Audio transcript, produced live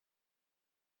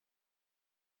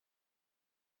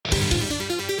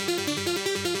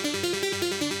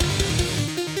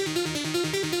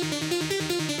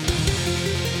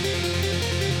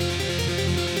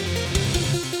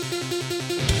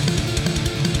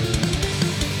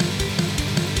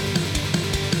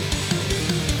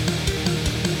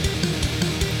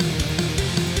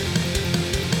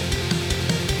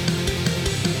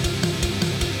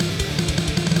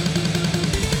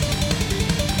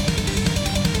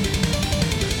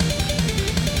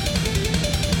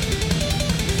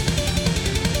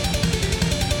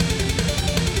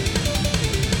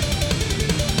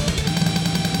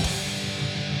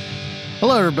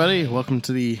everybody. Welcome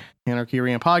to the Anarchy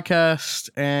Arena podcast,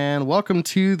 and welcome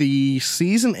to the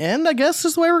season end, I guess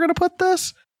is the way we're going to put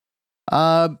this.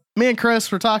 Me and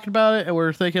Chris were talking about it, and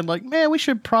we're thinking, like, man, we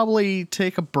should probably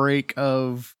take a break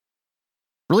of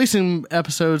releasing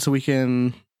episodes so we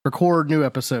can record new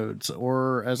episodes,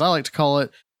 or as I like to call it,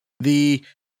 the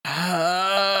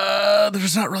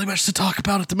there's not really much to talk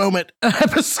about at the moment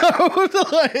episode.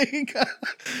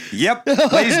 Yep.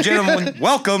 Ladies and gentlemen,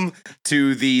 welcome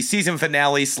to the season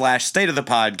finale / state of the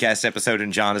podcast episode.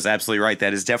 And John is absolutely right.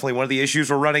 That is definitely one of the issues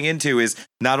we're running into is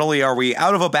not only are we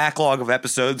out of a backlog of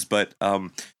episodes, but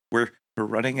we're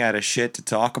running out of shit to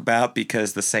talk about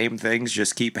because the same things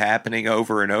just keep happening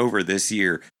over and over this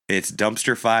year. It's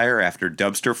dumpster fire after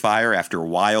dumpster fire after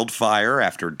wildfire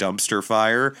after dumpster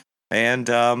fire. And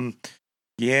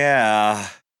yeah.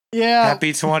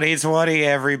 Happy 2020,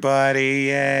 everybody.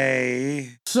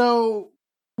 Yay. So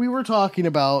we were talking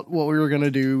about what we were going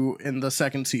to do in the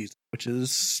second season, which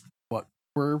is what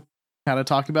we're kind of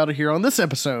talking about here on this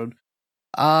episode.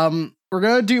 We're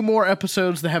going to do more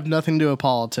episodes that have nothing to do with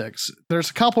politics.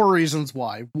 There's a couple of reasons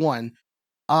why. One,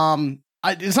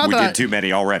 it's not we that did too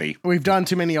many already. We've done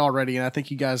too many already, and I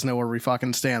think you guys know where we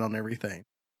fucking stand on everything.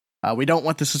 We don't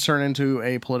want this to turn into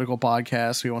a political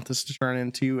podcast. We want this to turn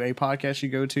into a podcast you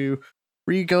go to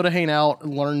where you go to hang out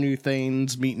and learn new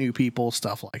things, meet new people,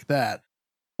 stuff like that.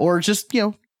 Or just,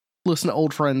 listen to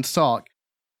old friends talk.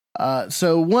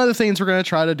 So one of the things we're going to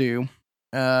try to do,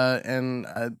 and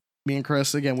me and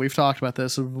Chris, again, we've talked about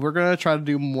this, we're going to try to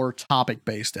do more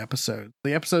topic-based episodes.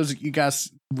 The episodes that you guys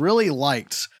really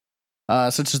liked,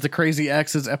 such as the Crazy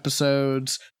Exes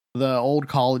episodes, the old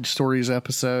college stories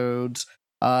episodes,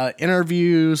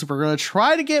 interviews. We're going to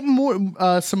try to get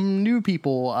more, some new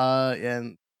people,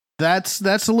 and that's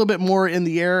a little bit more in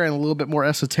the air and a little bit more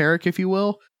esoteric, if you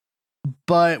will.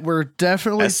 But we're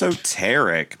definitely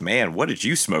esoteric. Man, what did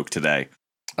you smoke today?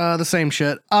 The same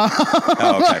shit.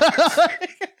 Oh, okay.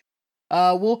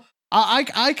 Well,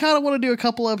 I kind of want to do a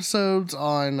couple episodes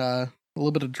on a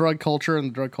little bit of drug culture and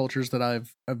the drug cultures that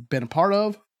I've been a part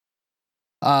of.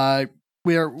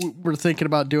 We're thinking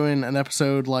about doing an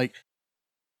episode like,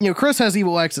 Chris has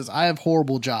evil exes. I have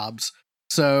horrible jobs.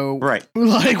 So, right.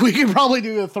 Like, we could probably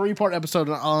do a 3-part episode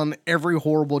on every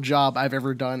horrible job I've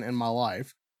ever done in my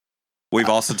life. We've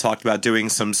also talked about doing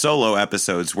some solo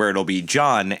episodes where it'll be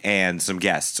John and some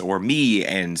guests, or me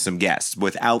and some guests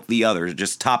without the other,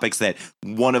 just topics that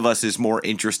one of us is more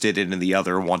interested in and the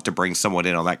other want to bring someone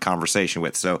in on that conversation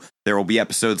with. So there will be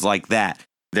episodes like that.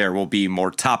 There will be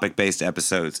more topic-based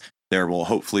episodes. There will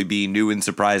hopefully be new and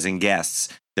surprising guests.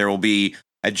 There will be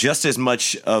just as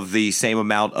much of the same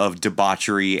amount of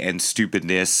debauchery and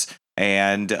stupidness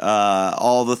and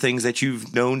all the things that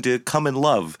you've known to come and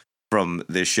love from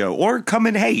this show, or come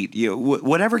and hate.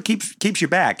 Whatever keeps you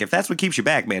back. If that's what keeps you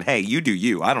back, man, hey, you do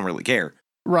you. I don't really care.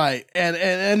 Right,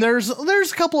 and there's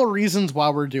a couple of reasons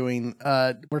why we're taking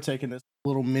this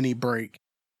little mini break,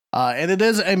 and it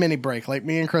is a mini break. Like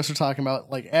me and Chris are talking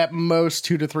about, like at most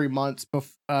 2 to 3 months.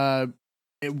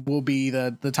 It will be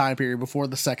the time period before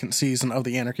the second season of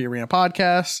the Anarchy Arena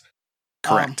podcast.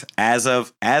 Correct. As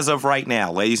of right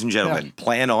now, ladies and gentlemen,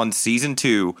 plan on season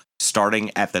 2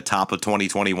 starting at the top of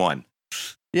 2021.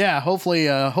 Yeah, hopefully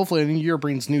a new year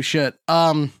brings new shit.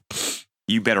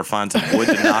 You better find some wood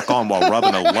to knock on while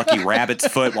rubbing a lucky rabbit's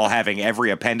foot while having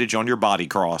every appendage on your body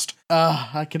crossed.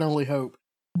 I can only hope.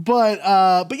 But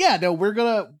yeah, no, we're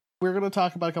gonna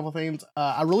talk about a couple things.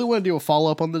 I really want to do a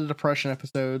follow up on the depression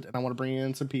episode, and I want to bring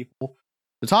in some people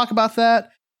to talk about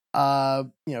that.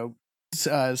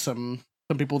 Some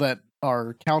people that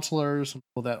are counselors, some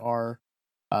people that are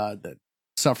that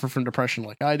suffer from depression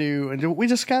like I do, and we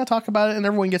just kind of talk about it, and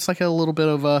everyone gets like a little bit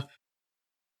of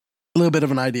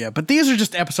an idea. But these are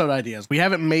just episode ideas. We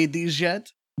haven't made these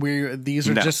yet. These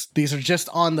are just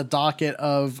on the docket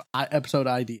of episode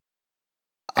ideas.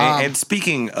 And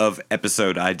speaking of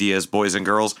episode ideas, boys and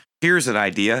girls, here's an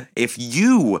idea. If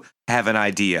you have an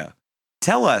idea,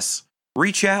 tell us,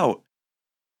 reach out,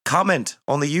 comment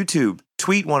on the YouTube,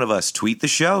 tweet one of us, tweet the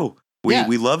show.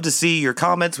 We love to see your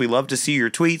comments. We love to see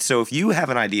your tweets. So if you have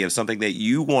an idea of something that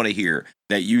you want to hear,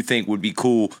 that you think would be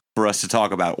cool for us to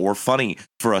talk about, or funny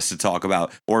for us to talk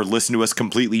about, or listen to us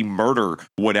completely murder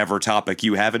whatever topic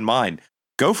you have in mind,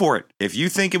 go for it. If you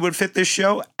think it would fit this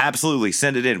show, absolutely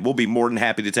send it in. We'll be more than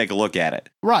happy to take a look at it.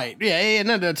 Right. Yeah,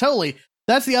 no, totally.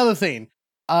 That's the other thing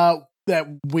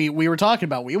that we were talking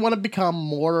about. We want to become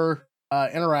more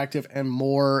interactive and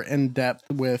more in depth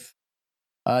with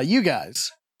you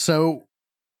guys. So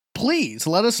please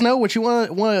let us know what you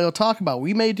want to talk about.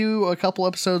 We may do a couple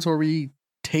episodes where we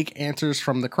take answers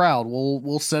from the crowd.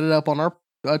 We'll set it up on our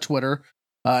Twitter.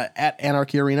 at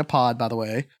Anarchy Arena Pod, by the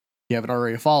way, if you haven't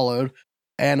already followed.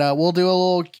 And we'll do a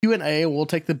little Q&A. We'll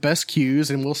take the best Qs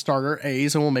and we'll start our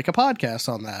As and we'll make a podcast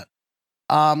on that.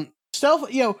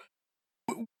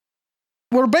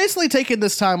 We're basically taking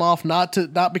this time off not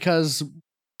because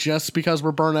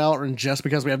we're burnt out and just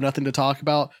because we have nothing to talk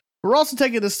about. We're also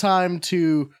taking this time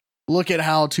to look at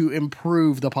how to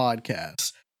improve the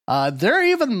podcast.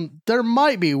 There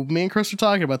might be, me and Chris are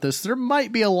talking about this, there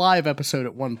might be a live episode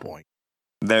at one point.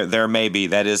 There may be.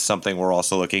 That is something we're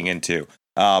also looking into.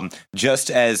 Just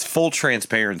as full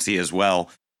transparency as well,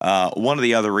 one of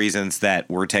the other reasons that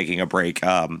we're taking a break,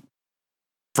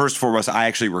 first and foremost, I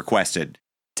actually requested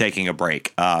taking a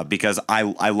break because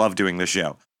I love doing this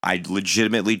show. I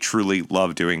legitimately, truly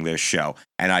love doing this show,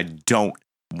 and I don't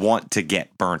want to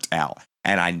get burnt out.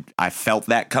 And I felt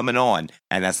that coming on,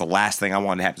 and that's the last thing I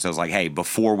wanted to happen. So I was like, hey,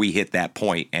 before we hit that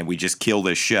point and we just kill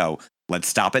this show, let's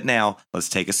stop it now. Let's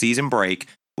take a season break.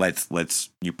 Let's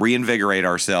reinvigorate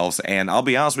ourselves. And I'll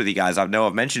be honest with you guys, I know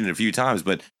I've mentioned it a few times,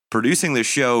 but producing this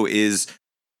show is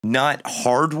not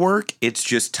hard work. It's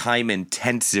just time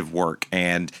intensive work.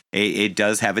 And it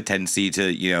does have a tendency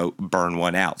to, burn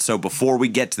one out. So before we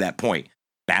get to that point,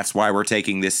 that's why we're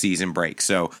taking this season break.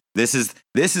 So this is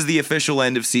the official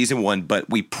end of season 1, but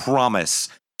we promise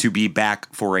to be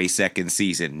back for a second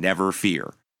season. Never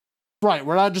fear. Right.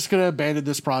 We're not just going to abandon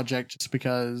this project just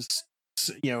because,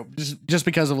 just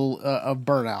because of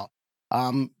burnout.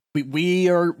 We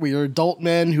are adult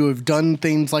men who have done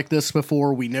things like this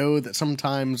before. We know that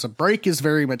sometimes a break is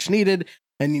very much needed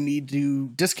and you need to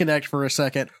disconnect for a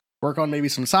second, work on maybe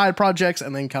some side projects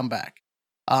and then come back.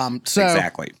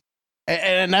 Exactly.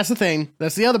 And that's the thing.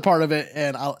 That's the other part of it.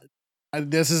 And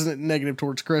this isn't negative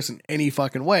towards Chris in any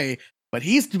fucking way, but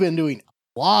he's been doing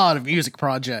a lot of music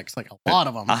projects, like a lot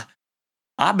of them.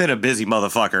 I've been a busy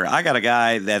motherfucker. I got a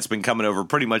guy that's been coming over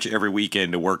pretty much every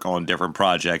weekend to work on different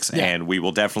projects, and we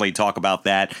will definitely talk about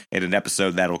that in an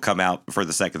episode that'll come out for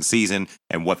the second season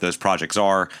and what those projects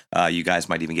are. You guys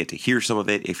might even get to hear some of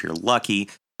it if you're lucky.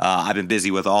 I've been busy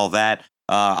with all that.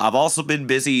 I've also been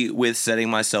busy with setting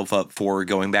myself up for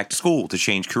going back to school to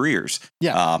change careers.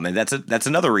 Yeah. And that's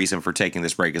another reason for taking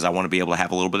this break is I want to be able to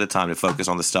have a little bit of time to focus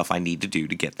on the stuff I need to do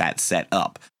to get that set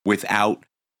up without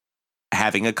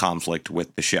having a conflict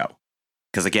with the show.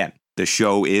 Because again, the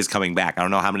show is coming back. I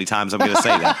don't know how many times I'm going to say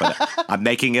that, but I'm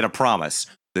making it a promise.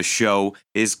 The show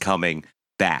is coming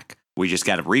back. We just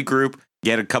got to regroup,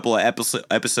 get a couple of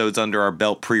episodes under our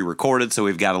belt pre-recorded, so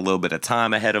we've got a little bit of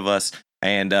time ahead of us.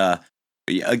 And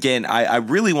again, I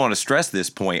really want to stress this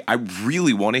point. I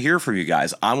really want to hear from you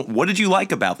guys. What did you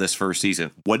like about this first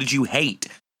season? What did you hate?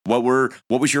 What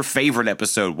was your favorite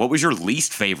episode? What was your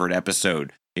least favorite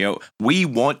episode? We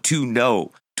want to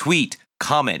know. Tweet,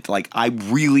 comment. Like, I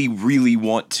really, really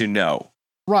want to know.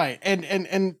 Right.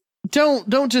 And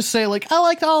don't just say, like, I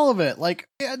liked all of it. Like,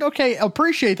 okay,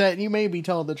 appreciate that. And you may be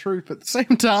telling the truth, but at the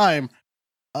same time,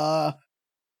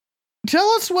 tell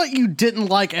us what you didn't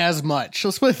like as much.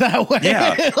 Let's put it that way.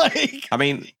 Yeah. I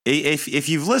mean, if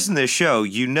you've listened to this show,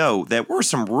 you know that we're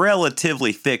some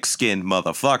relatively thick-skinned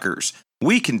motherfuckers.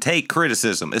 We can take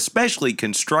criticism, especially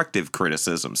constructive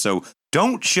criticism. So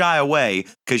don't shy away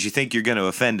because you think you're going to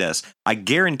offend us. I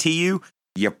guarantee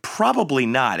you're probably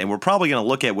not. And we're probably going to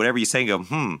look at whatever you say and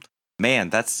go, man,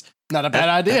 that's not a bad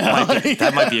idea.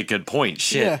 That might be a good point.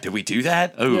 Shit. Yeah. Did we do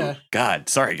that? Oh, yeah. God.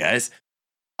 Sorry, guys.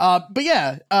 But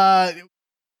yeah,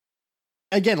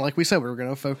 again, like we said, we were going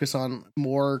to focus on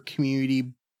more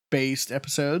community-based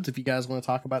episodes. If you guys want to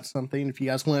talk about something, if you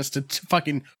guys want us to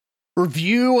fucking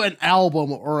review an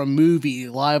album or a movie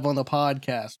live on the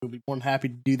podcast, we'll be more than happy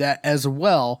to do that as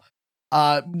well.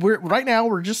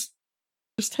 We're just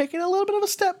taking a little bit of a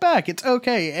step back. It's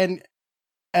okay,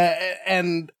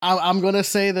 and I'm going to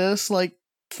say this, like,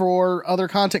 for other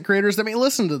content creators that may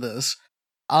listen to this.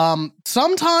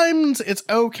 Sometimes it's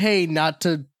okay not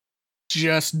to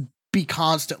just be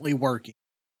constantly working.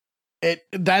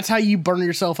 That's how you burn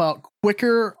yourself out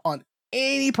quicker on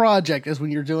any project, is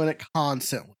when you're doing it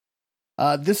constantly.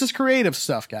 This is creative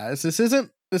stuff, guys. This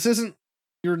isn't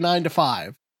your 9 to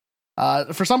 5.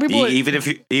 For some people, even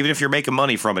if you're making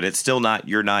money from it, it's still not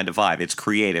your 9 to 5. It's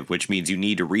creative, which means you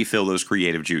need to refill those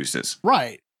creative juices.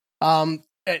 Right.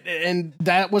 And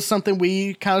that was something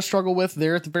we kind of struggled with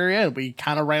there at the very end. We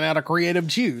kind of ran out of creative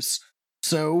juice.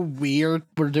 So we're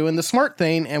doing the smart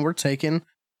thing and we're taking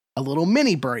a little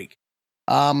mini break.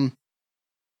 And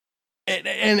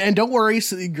don't worry,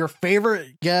 so your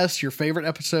favorite guests, your favorite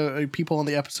episode people on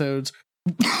the episodes,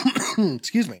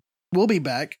 excuse me, will be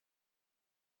back.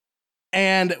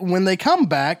 And when they come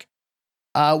back,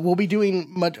 We'll be doing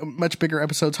much bigger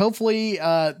episodes. Hopefully,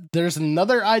 there's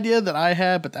another idea that I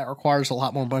have, but that requires a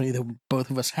lot more money than both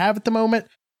of us have at the moment,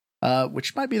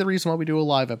 which might be the reason why we do a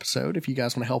live episode if you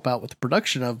guys want to help out with the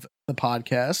production of the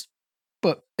podcast.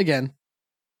 But again,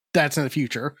 that's in the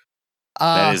future.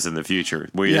 That is in the future.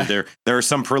 There are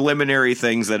some preliminary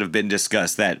things that have been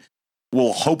discussed that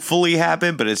will hopefully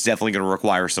happen, but it's definitely going to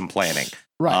require some planning.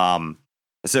 Right.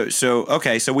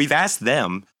 So we've asked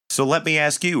them. So let me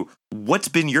ask you, what's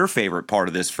been your favorite part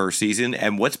of this first season,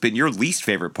 and what's been your least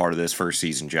favorite part of this first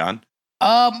season, John?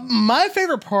 My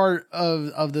favorite part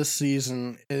of this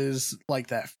season is like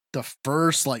the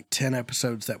first 10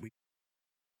 episodes that we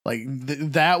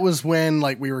that was when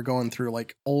we were going through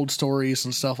old stories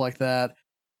and stuff like that.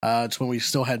 It's when we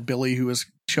still had Billy who was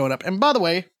showing up. And by the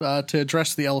way, to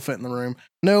address the elephant in the room,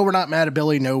 no, we're not mad at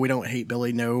Billy. No, we don't hate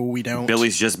Billy. No, we don't.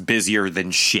 Billy's just busier than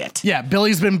shit. Yeah,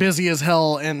 Billy's been busy as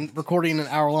hell, and recording an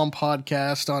hour-long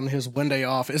podcast on his one day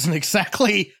off isn't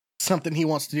exactly something he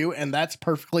wants to do, and that's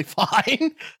perfectly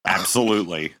fine.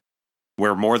 Absolutely.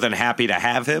 We're more than happy to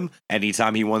have him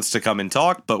anytime he wants to come and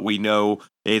talk, but we know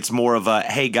it's more of a,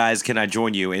 hey guys, can I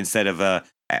join you, instead of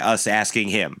us asking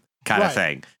him kind of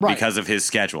thing because of his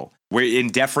schedule. We're in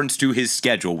deference to his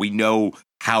schedule. We know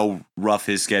how rough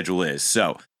his schedule is.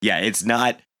 So yeah,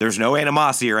 there's no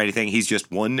animosity or anything. He's just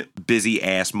one busy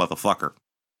ass motherfucker.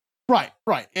 Right.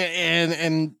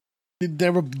 And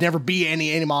there will never be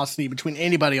any animosity between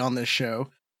anybody on this show.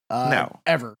 No.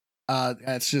 Ever.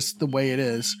 That's just the way it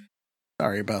is.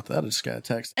 Sorry about that. I just got a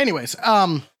text. Anyways,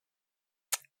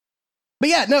 but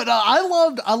yeah, no,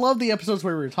 I loved the episodes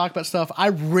where we were talking about stuff. I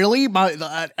really,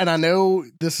 and I know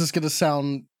this is going to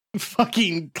sound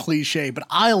fucking cliche, but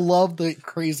I love the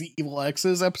Crazy Evil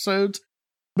X's episodes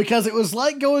because it was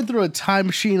like going through a time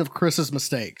machine of Chris's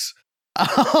mistakes.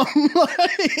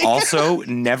 Also,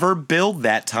 never build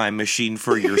that time machine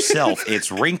for yourself. It's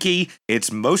rinky,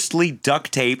 it's mostly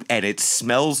duct tape, and it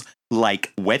smells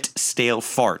like wet, stale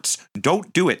farts.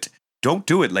 Don't do it. Don't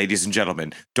do it, ladies and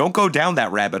gentlemen. Don't go down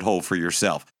that rabbit hole for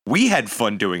yourself. We had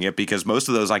fun doing it because most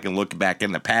of those I can look back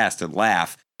in the past and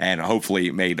laugh, and hopefully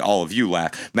it made all of you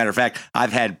laugh. Matter of fact,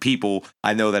 I've had people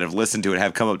I know that have listened to it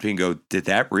have come up to me and go, did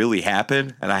that really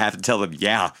happen? And I have to tell them,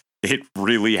 yeah, it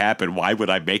really happened. Why would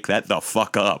I make that the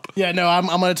fuck up? Yeah, no, I'm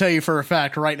going to tell you for a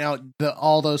fact right now,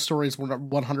 all those stories were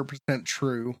 100%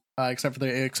 true, except for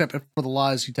the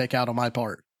lies you take out on my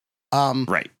part.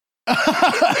 Right.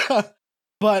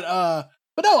 But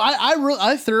no,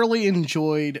 I thoroughly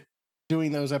enjoyed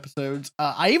doing those episodes.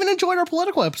 I even enjoyed our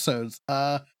political episodes.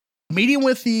 Meeting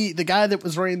with the guy that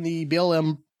was running the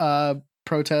BLM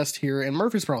protest here in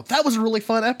Murfreesboro. That was a really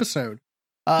fun episode.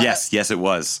 Yes, it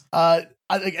was.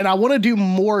 And I want to do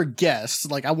more guests.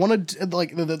 I wanted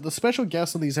the special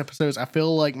guests on these episodes. I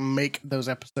feel like make those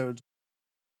episodes.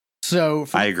 So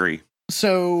I agree.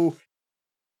 So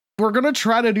we're gonna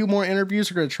try to do more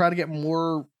interviews. We're gonna try to get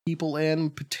more people in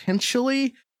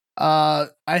potentially. I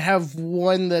have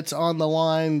one that's on the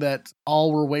line that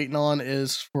all we're waiting on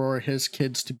is for his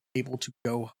kids to be able to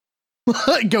go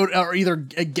or either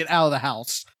get out of the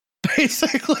house,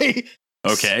 basically.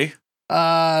 Okay.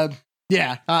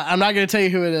 Yeah, I'm not going to tell you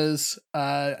who it is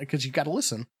because you've got to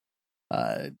listen.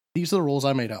 These are the rules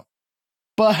I made up.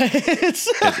 But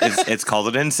it's called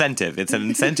an incentive. It's an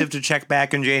incentive to check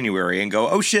back in January and go,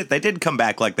 oh shit, they did come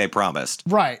back like they promised.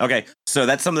 Right. Okay, so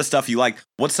that's some of the stuff you like.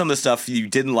 What's some of the stuff you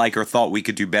didn't like or thought we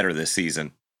could do better this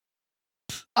season?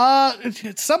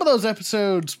 Some of those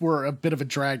episodes were a bit of a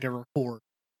drag to record.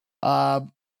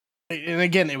 And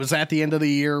again, it was at the end of the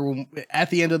year, at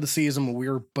the end of the season, when we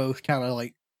were both kind of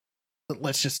like,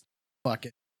 let's just fuck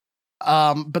it.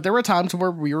 But there were times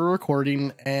where we were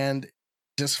recording and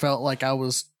just felt like I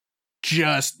was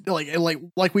just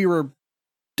like we were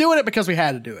doing it because we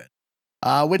had to do it.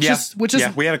 Which is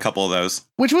we had a couple of those,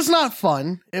 which was not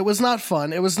fun. It was not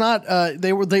fun. It was not. They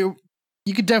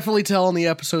you could definitely tell in the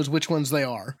episodes which ones they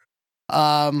are.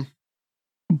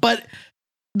 But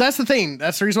that's the thing.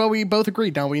 That's the reason why we both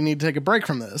agreed. Now we need to take a break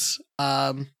from this.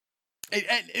 But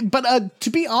to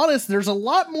be honest, there's a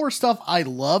lot more stuff I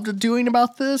loved doing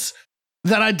about this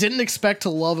that I didn't expect to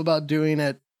love about doing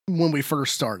it when we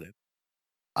first started.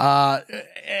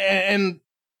 And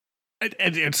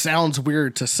it sounds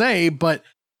weird to say, but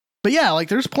yeah, like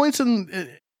there's points in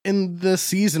this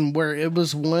season where it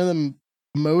was one of the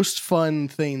most fun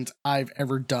things I've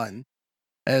ever done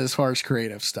as far as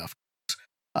creative stuff.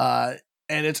 And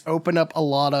it's opened up a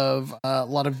lot of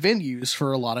venues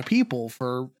for a lot of people,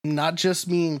 for not just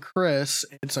me and Chris.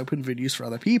 It's opened venues for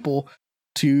other people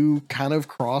to kind of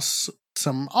cross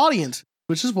some audience,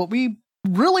 which is what we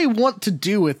really want to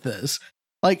do with this.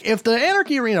 Like, if the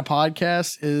Anarchy Arena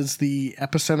podcast is the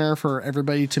epicenter for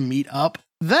everybody to meet up,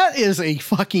 that is a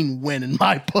fucking win in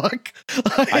my book.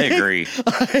 Like, I agree.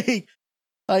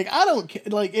 Like, I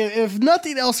don't like if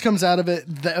nothing else comes out of it.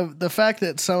 The fact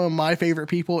that some of my favorite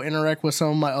people interact with some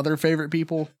of my other favorite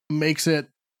people makes it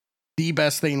the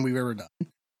best thing we've ever done.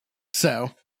 So,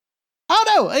 I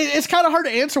don't know. It's kind of hard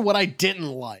to answer what I didn't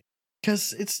like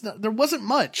because there wasn't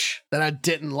much that I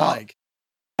didn't like.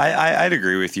 I'd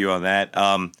agree with you on that.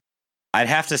 I'd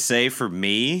have to say for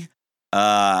me,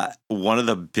 one of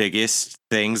the biggest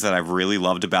things that I've really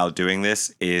loved about doing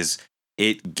this is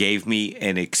it gave me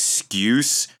an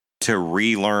excuse to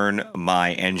relearn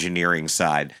my engineering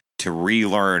side, to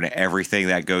relearn everything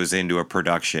that goes into a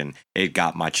production. It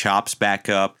got my chops back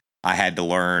up. I had to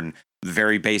learn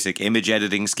very basic image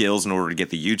editing skills in order to get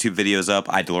the YouTube videos up.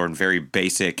 I had to learn very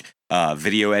basic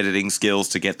video editing skills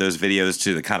to get those videos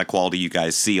to the kind of quality you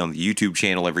guys see on the YouTube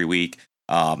channel every week.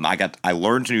 I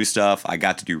learned new stuff. I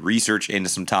got to do research into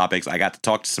some topics. I got to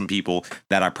talk to some people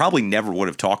that I probably never would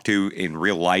have talked to in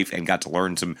real life and got to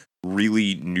learn some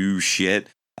really new shit.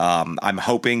 I'm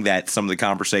hoping that some of the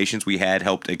conversations we had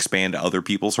helped expand other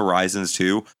people's horizons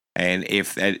too. And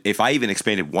if I even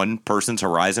expanded one person's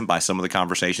horizon by some of the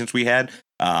conversations we had,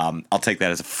 I'll take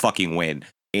that as a fucking win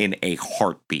in a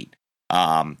heartbeat.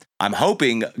 I'm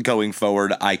hoping going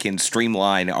forward, I can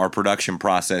streamline our production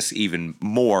process even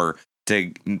more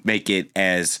to make it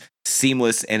as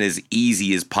seamless and as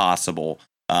easy as possible.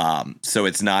 So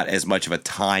it's not as much of a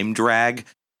time drag.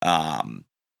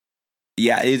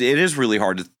 Yeah, it is really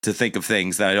hard to think of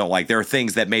things that I don't like. There are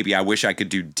things that maybe I wish I could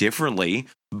do differently,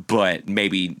 but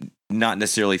maybe not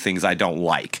necessarily things I don't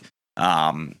like.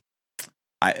 I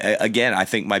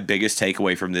think my biggest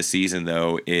takeaway from this season,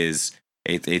 though, is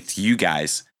it's you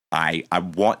guys. I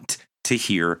want to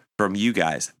hear from you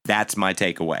guys. That's my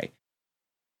takeaway.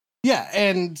 Yeah,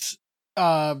 and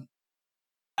I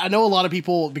know a lot of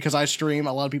people, because I stream,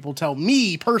 a lot of people tell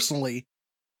me personally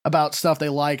about stuff they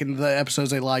like and the episodes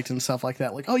they liked and stuff like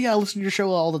that. Like, oh yeah, I listen to your show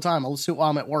all the time. I listen to it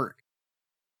while I'm at work.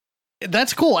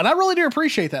 That's cool, and I really do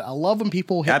appreciate that. I love when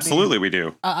people hit Absolutely, me. We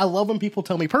do. I love when people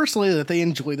tell me personally that they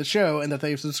enjoy the show and that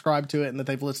they've subscribed to it and that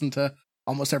they've listened to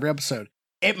almost every episode.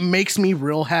 It makes me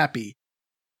real happy.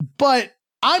 But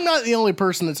I'm not the only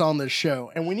person that's on this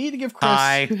show, and we need to give Chris.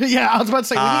 Hi. Yeah, I was about to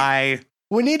say. Hi.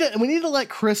 We need to let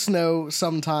Chris know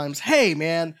sometimes. Hey,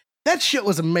 man, that shit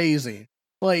was amazing.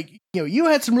 Like, you know, you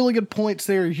had some really good points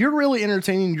there. You're really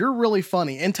entertaining. You're really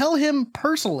funny, and tell him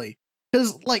personally,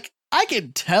 because like I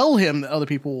could tell him that other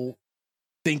people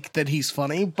think that he's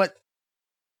funny, but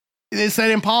it's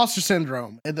that imposter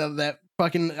syndrome that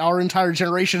fucking our entire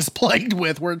generation is plagued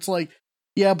with, where it's like,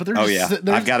 yeah, but they're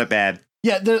I've got it bad.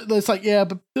 Yeah, it's like, yeah,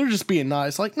 but they're just being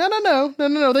nice. Like, no,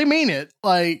 they mean it.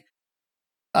 Like,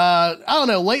 I don't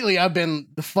know. Lately, I've been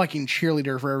the fucking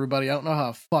cheerleader for everybody. I don't know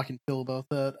how I fucking feel about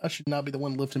that. I should not be the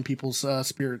one lifting people's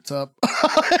spirits up.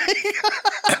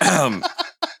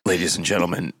 Ladies and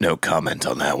gentlemen, no comment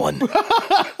on that one.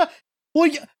 Well,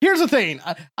 here's the thing.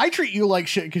 I treat you like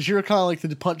shit because you're kind of like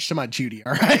the punch to my Judy,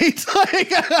 all right?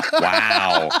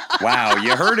 Wow.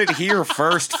 You heard it here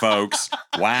first, folks.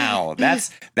 Wow.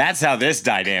 That's how this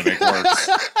dynamic works.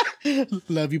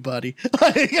 Love you, buddy.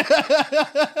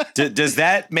 Does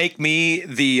that make me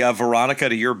the Veronica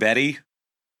to your Betty?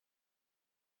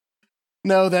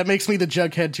 No, that makes me the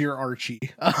Jughead to your Archie.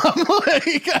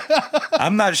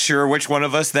 I'm not sure which one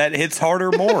of us that hits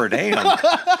harder more. Damn.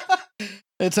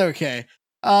 It's okay.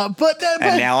 But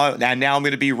now I'm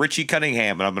going to be Richie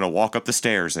Cunningham, and I'm going to walk up the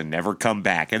stairs and never come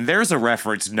back. And there's a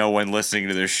reference no one listening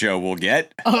to this show will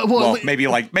get. Well, maybe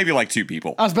like two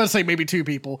people. I was about to say maybe two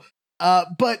people.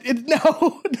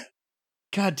 No.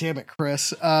 God damn it,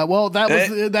 Chris. Well,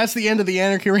 that's the end of the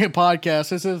Anarchy Arena podcast.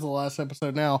 This is the last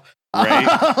episode now. Right?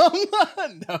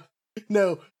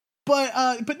 No.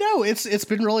 But no, it's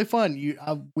been really fun.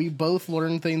 We both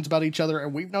learned things about each other,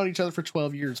 and we've known each other for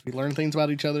 12 years. We learned things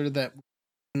about each other that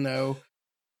we know.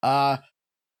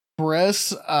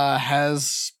 Chris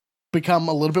has become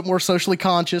a little bit more socially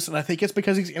conscious, and I think it's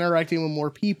because he's interacting with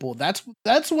more people. That's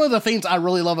one of the things I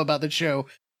really love about the show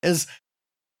is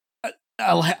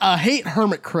I hate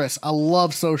Hermit Chris. I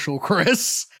love Social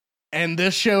Chris, and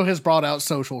this show has brought out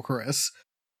Social Chris.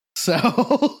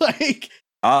 So like.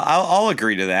 I'll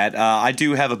agree to that. I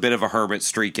do have a bit of a hermit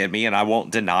streak in me, and I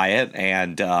won't deny it.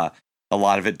 And a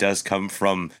lot of it does come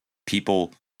from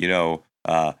people,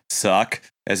 suck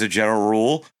as a general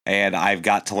rule. And I've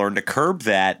got to learn to curb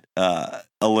that a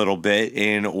little bit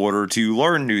in order to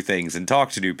learn new things and talk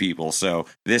to new people. So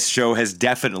this show has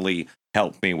definitely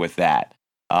helped me with that.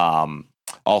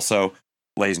 Also,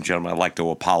 ladies and gentlemen, I'd like to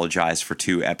apologize for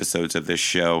 2 episodes of this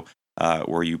show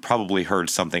where you probably heard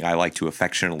something I like to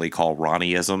affectionately call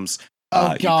Ronnieisms.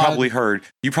 Oh,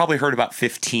 you probably heard about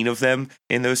 15 of them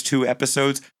in those 2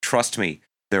 episodes. Trust me,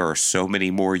 there are so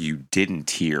many more you didn't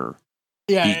hear.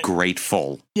 Yeah, Be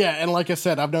grateful. Yeah, and like I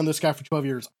said, I've known this guy for 12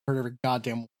 years. I've heard every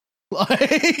goddamn one. Like,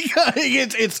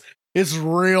 it's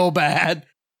real bad.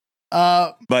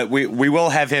 But we will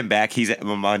have him back.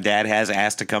 My dad has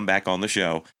asked to come back on the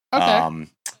show. Okay.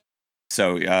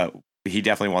 So he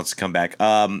definitely wants to come back.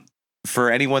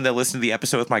 For anyone that listened to the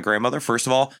episode with my grandmother, first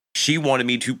of all, she wanted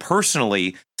me to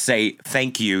personally say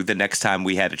thank you the next time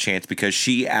we had a chance because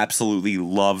she absolutely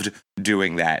loved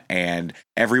doing that. And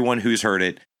everyone who's heard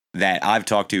it that I've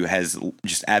talked to has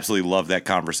just absolutely loved that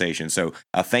conversation. So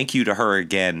a thank you to her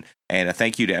again, and a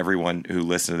thank you to everyone who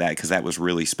listened to that because that was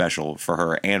really special for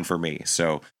her and for me.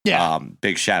 So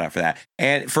big shout out for that.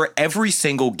 And for every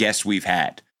single guest we've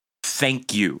had,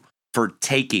 thank you for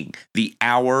taking the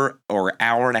hour or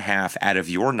hour and a half out of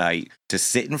your night to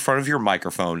sit in front of your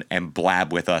microphone and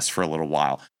blab with us for a little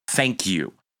while. Thank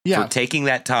you for taking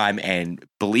that time and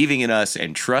believing in us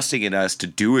and trusting in us to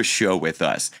do a show with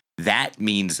us. That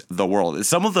means the world.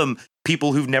 Some of them,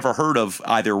 people who've never heard of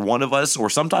either one of us or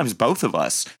sometimes both of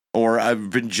us, or have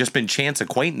just been chance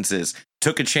acquaintances,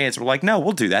 took a chance. We're like, no,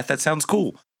 we'll do that. That sounds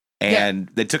cool. And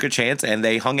they took a chance and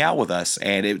they hung out with us,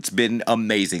 and it's been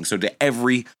amazing. So to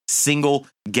every single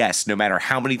guest, no matter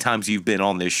how many times you've been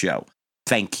on this show,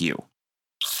 thank you.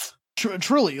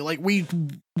 Truly, like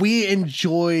we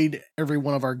enjoyed every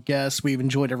one of our guests. We've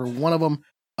enjoyed every one of them.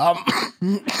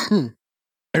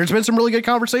 There's been some really good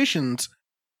conversations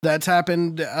that's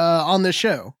happened on this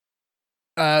show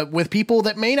with people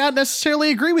that may not necessarily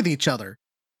agree with each other,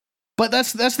 but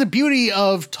that's the beauty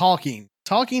of talking.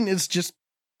 Talking is just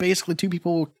basically 2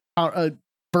 people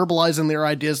verbalizing their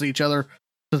ideas to each other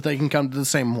so that they can come to the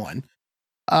same one.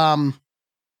 And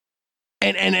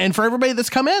for everybody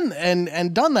that's come in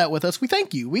and done that with us, we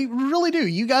thank you. We really do.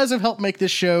 You guys have helped make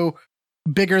this show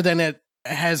bigger than it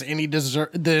has any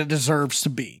that it deserves to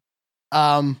be.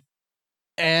 And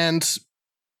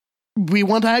we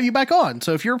want to have you back on.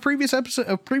 So if you're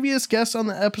a previous guest on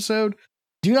the episode,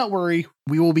 do not worry.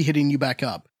 We will be hitting you back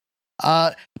up.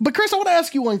 But Chris, I want to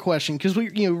ask you one question because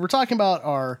we're talking about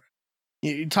our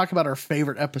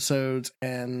favorite episodes,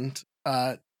 and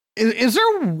is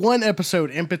there one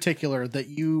episode in particular that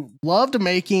you loved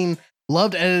making,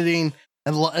 loved editing,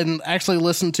 and actually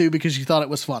listened to because you thought it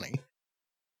was funny?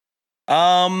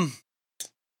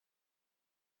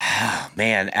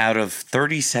 Man, out of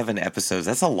 37 episodes,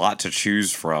 that's a lot to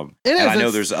choose from. It is. And I know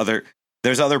there's other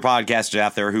podcasters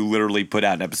out there who literally put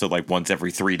out an episode like once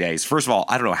every 3 days. First of all,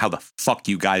 I don't know how the fuck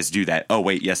you guys do that. Oh,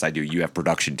 wait, yes, I do. You have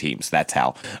production teams. That's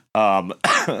how.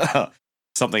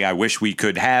 Something I wish we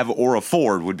could have or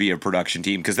afford would be a production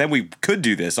team, because then we could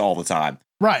do this all the time.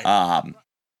 Right.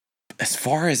 As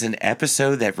far as an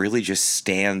episode that really just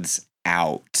stands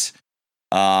out,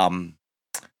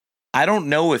 I don't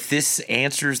know if this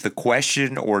answers the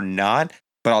question or not,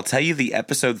 but I'll tell you the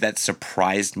episode that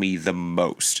surprised me the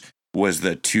most was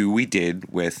the 2 we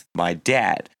did with my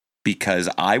dad, because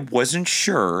I wasn't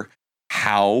sure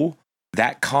how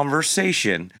that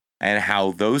conversation and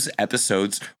how those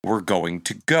episodes were going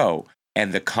to go.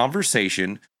 And the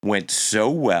conversation went so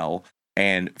well.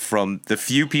 And from the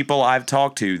few people I've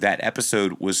talked to, that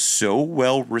episode was so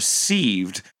well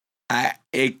received.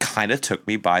 It kind of took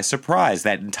me by surprise,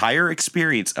 that entire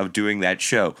experience of doing that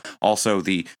show. Also,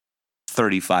 the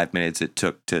 35 minutes it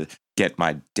took to get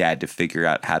my dad to figure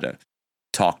out how to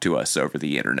talk to us over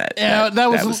the internet. Yeah, that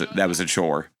was a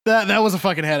chore. That was a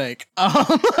fucking headache.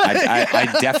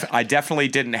 I definitely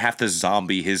didn't have to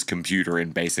zombie his computer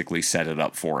and basically set it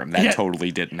up for him. That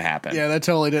totally didn't happen. Yeah, that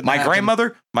totally didn't happen.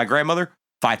 My grandmother,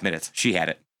 5 minutes. She had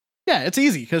it. Yeah, it's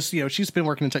easy because she's been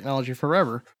working in technology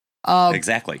forever.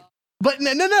 Exactly. But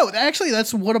no. Actually,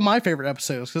 that's one of my favorite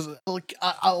episodes because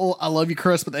I love you,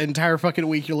 Chris. But the entire fucking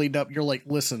week you lead up, you're like,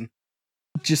 listen,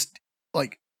 just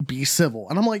like be civil,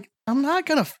 and I'm like, I'm not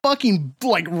gonna fucking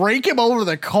like rake him over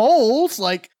the coals.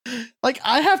 Like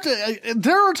I have to.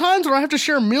 There are times where I have to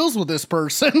share meals with this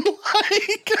person.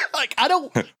 like I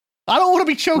don't want to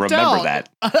be choked out. Remember that.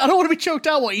 I don't want to be choked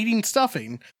out while eating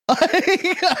stuffing.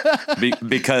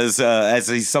 Because as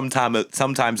he's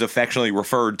sometimes affectionately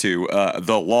referred to,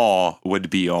 the law would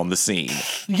be on the scene.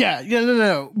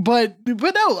 No. But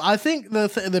no, I think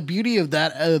the beauty of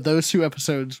that those 2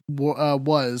 episodes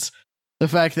was the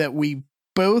fact that we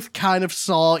both kind of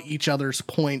saw each other's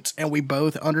points, and we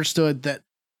both understood that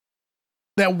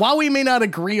while we may not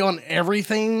agree on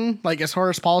everything, like as far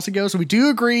as policy goes, we do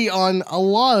agree on a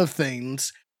lot of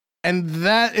things, and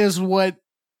that is what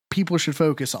people should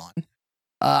focus on.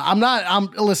 I'm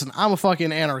a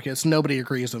fucking anarchist. Nobody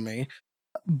agrees with me,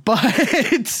 but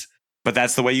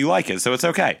that's the way you like it. So it's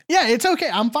okay. Yeah, it's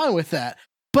okay. I'm fine with that.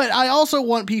 But I also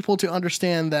want people to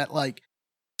understand that, like,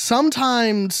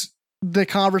 sometimes the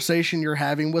conversation you're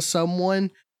having with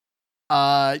someone,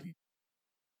 they're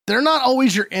not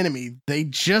always your enemy. They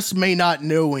just may not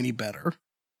know any better.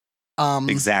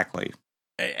 Exactly.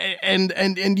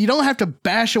 And you don't have to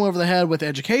bash them over the head with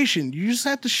education. You just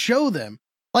have to show them.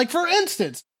 Like, for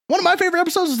instance, one of my favorite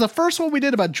episodes is the first one we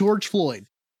did about George Floyd.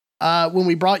 When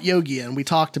we brought Yogi in, we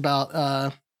talked about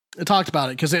it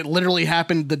because it literally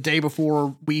happened the day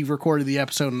before we recorded the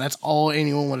episode, and that's all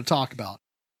anyone wanted to talk about.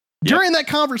 Yep. During that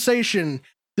conversation,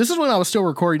 this is when I was still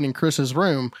recording in Chris's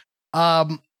room.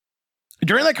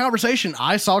 During that conversation,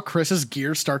 I saw Chris's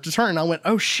gears start to turn, and I went,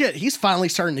 "Oh shit, he's finally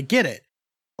starting to get it."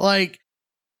 Like,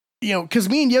 you know, because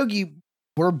me and Yogi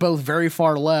were both very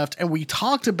far left, and we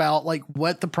talked about like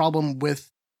what the problem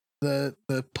with the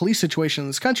police situation in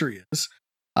this country is.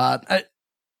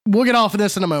 We'll get off of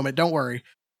this in a moment. Don't worry.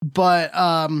 But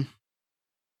I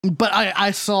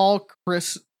saw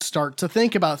Chris start to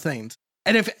think about things.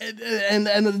 And and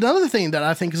another thing that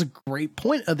I think is a great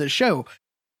point of this show,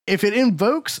 if it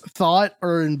invokes thought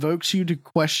or invokes you to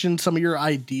question some of your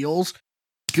ideals,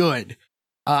 good.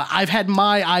 I've had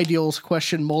my ideals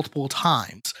questioned multiple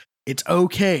times. It's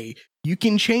okay. You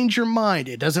can change your mind.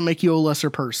 It doesn't make you a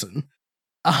lesser person.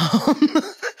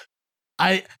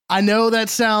 I know that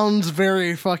sounds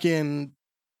very fucking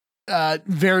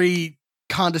very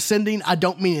condescending. I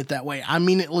don't mean it that way. I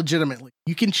mean it legitimately.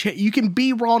 You can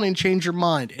be wrong and change your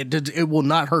mind. It will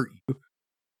not hurt you.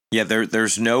 Yeah,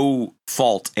 there's no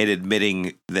fault in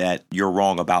admitting that you're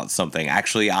wrong about something.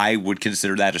 Actually, I would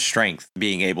consider that a strength,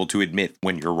 being able to admit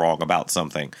when you're wrong about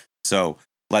something. So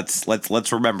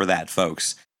let's remember that,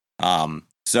 folks.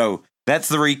 So that's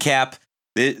the recap.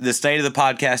 The state of the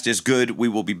podcast is good. We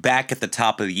will be back at the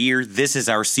top of the year. This is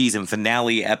our season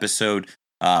finale episode.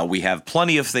 We have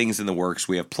plenty of things in the works.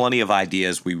 We have plenty of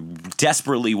ideas. We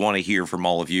desperately want to hear from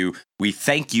all of you. We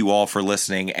thank you all for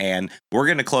listening, and we're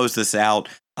going to close this out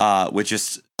with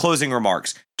just closing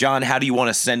remarks. John, how do you want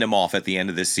to send him off at the end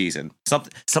of this season?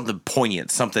 Something poignant,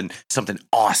 something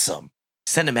awesome.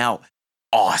 Send him out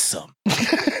awesome.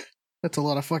 That's a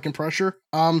lot of fucking pressure.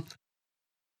 No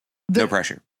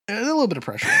pressure. A little bit of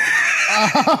pressure.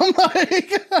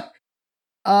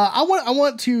 I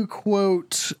want to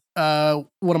quote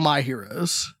one of my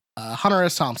heroes, Hunter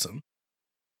S. Thompson.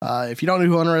 If you don't know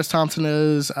who Hunter S. Thompson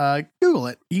is, Google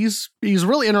it. He's a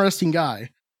really interesting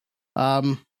guy.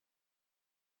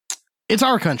 It's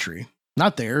our country,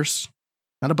 not theirs.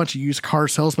 Not a bunch of used car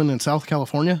salesmen in South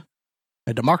California.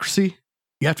 A democracy,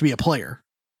 you have to be a player.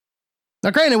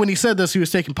 Now, granted, when he said this, he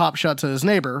was taking pop shots at his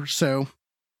neighbor, so,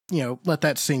 you know, let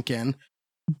that sink in.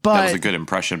 But that was a good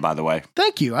impression, by the way.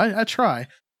 Thank you. I try.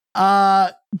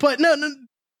 But no,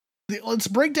 let's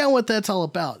break down what that's all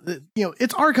about. You know,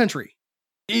 it's our country.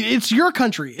 It's your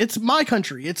country. It's my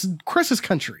country. It's Chris's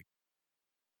country.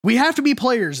 We have to be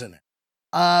players in it.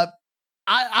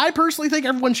 I personally think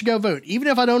everyone should go vote. Even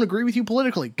if I don't agree with you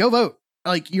politically, go vote.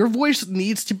 Like, your voice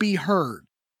needs to be heard.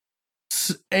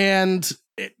 And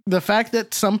the fact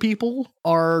that some people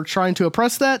are trying to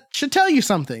oppress that should tell you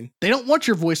something. They don't want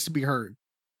your voice to be heard.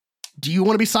 Do you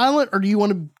want to be silent, or do you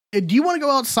want to go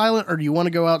out silent, or do you want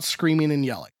to go out screaming and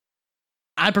yelling?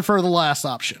 I prefer the last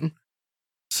option.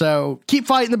 So keep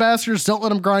fighting the bastards. Don't let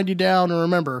them grind you down. And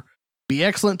remember, be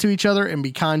excellent to each other and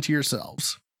be kind to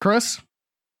yourselves. Chris?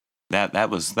 That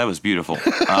was beautiful.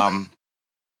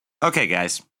 Okay,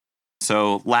 guys.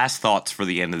 So last thoughts for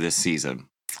the end of this season.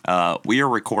 We are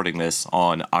recording this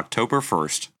on October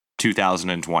 1st,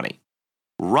 2020.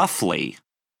 Roughly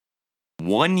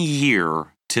 1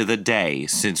 year to the day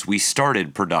since we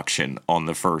started production on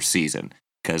the first season,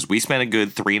 because we spent a good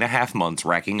 3.5 months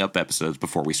racking up episodes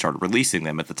before we started releasing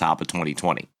them at the top of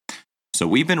 2020. So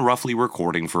we've been roughly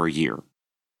recording for a year,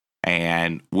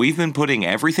 and we've been putting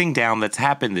everything down that's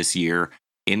happened this year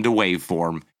into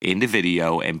waveform, into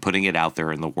video, and putting it out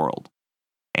there in the world.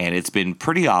 And it's been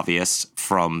pretty obvious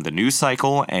from the news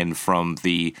cycle and from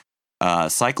the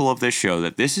cycle of this show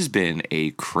that this has been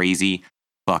a crazy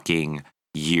fucking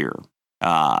year.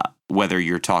 Whether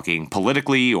you're talking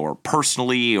politically or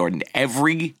personally or in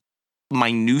every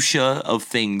minutia of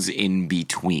things in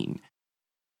between.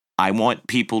 I want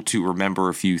people to remember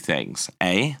a few things.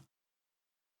 A,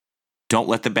 don't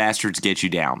let the bastards get you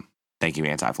down. Thank you,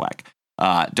 Anti-Flag.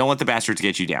 Don't let the bastards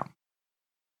get you down.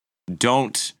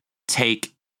 Don't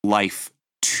take life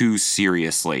too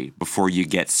seriously before you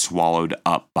get swallowed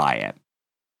up by it.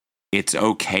 It's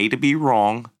okay to be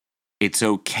wrong. It's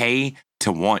okay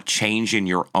to want change in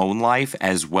your own life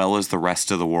as well as the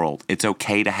rest of the world. It's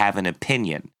okay to have an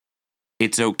opinion.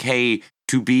 It's okay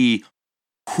to be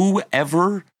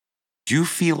whoever you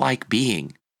feel like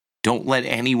being. Don't let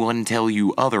anyone tell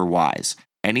you otherwise.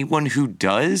 Anyone who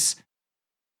does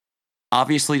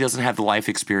obviously doesn't have the life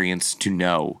experience to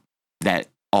know that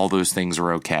all those things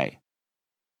are okay.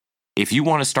 If you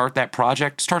want to start that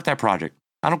project, start that project.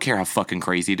 I don't care how fucking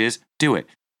crazy it is. Do it.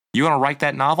 You want to write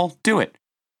that novel? Do it.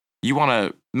 You want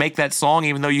to make that song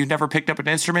even though you've never picked up an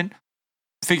instrument?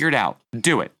 Figure it out.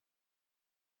 Do it.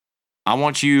 I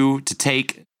want you to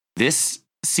take this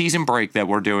season break that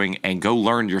we're doing and go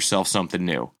learn yourself something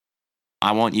new.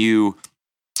 I want you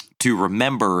to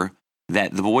remember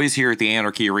that the boys here at the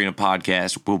Anarchy Arena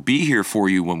podcast will be here for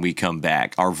you when we come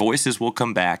back. Our voices will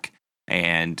come back,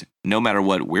 and no matter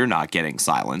what, we're not getting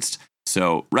silenced.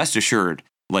 So rest assured,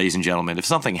 ladies and gentlemen, if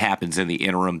something happens in the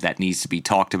interim that needs to be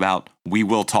talked about, we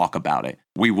will talk about it.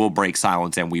 We will break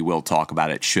silence and we will talk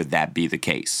about it should that be the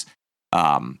case.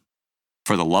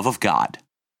 For the love of God,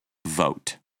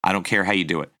 vote. I don't care how you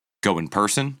do it. Go in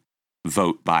person,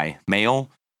 vote by mail,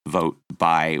 vote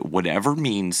by whatever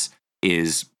means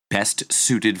is best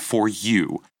suited for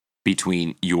you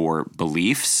between your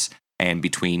beliefs and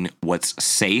between what's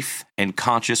safe and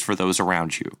conscious for those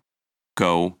around you.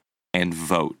 Go and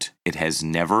vote. It has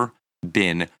never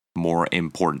been more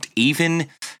important. Even,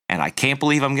 and I can't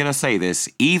believe I'm going to say this,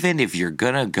 even if you're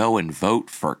going to go and vote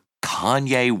for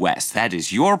Kanye West, that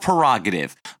is your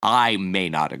prerogative. I may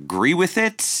not agree with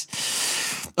it,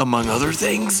 among other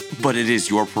things, but it is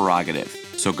your prerogative.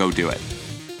 So go do it.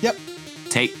 Yep.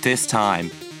 Take this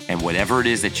time and whatever it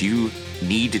is that you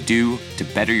need to do to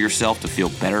better yourself, to feel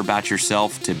better about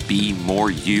yourself, to be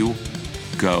more you,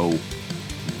 go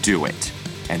do it.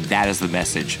 And that is the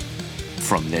message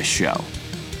from this show.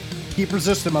 Keep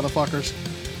resisting, motherfuckers.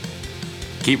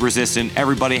 Keep resisting.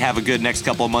 Everybody have a good next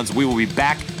couple of months. We will be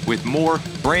back with more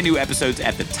brand new episodes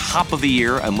at the top of the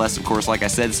year, unless, of course, like I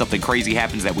said, something crazy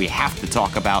happens that we have to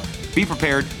talk about. Be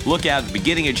prepared. Look out at the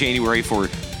beginning of January for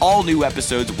all new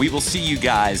episodes. We will see you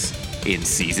guys in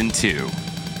season 2.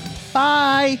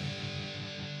 Bye.